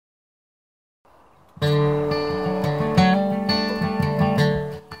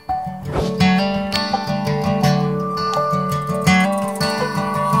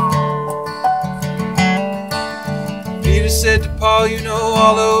Paul, you know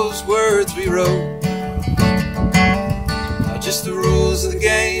all those words we wrote are just the rules of the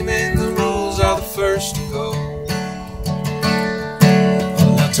game, and the rules are the first to go.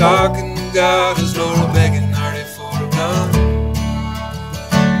 Well, now talking to God is Laurel begging Artie for a gun.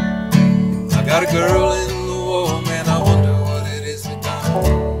 I got a girl in the war, man, I wonder what it is we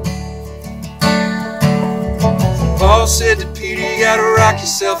done. Paul said to Peter, you gotta rock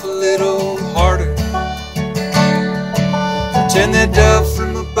yourself a little harder. Pretend that dove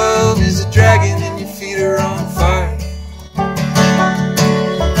from above is a dragon and your feet are on fire.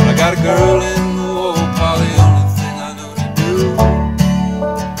 I got a girl in the war, Paul, the only thing I know to do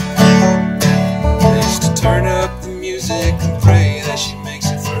is to turn up the music and pray that she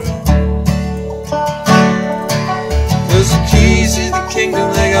makes it through. 'Cause the keys to the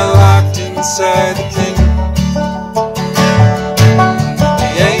kingdom, they got locked inside the kingdom. The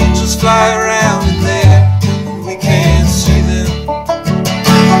angels fly around in there and we can't see them.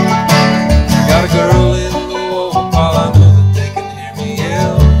 I got a girl in the war, Paul, I know that they can hear me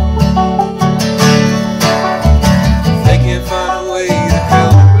yell. They can't find a way to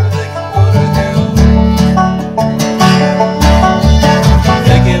hell, but they can go to hell.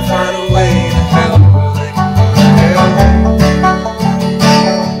 They can't find a way to hell, but they can go to hell.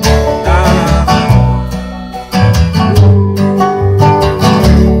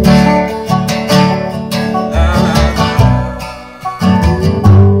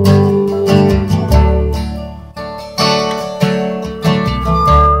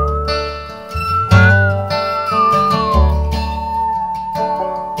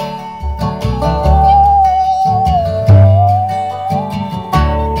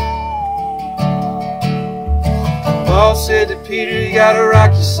 Paul said to Peter, you gotta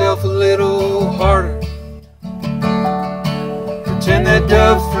rock yourself a little harder. Pretend that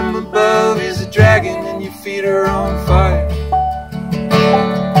dove from above is a dragon and your feet are on fire.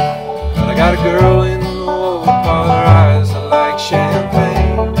 But I got a girl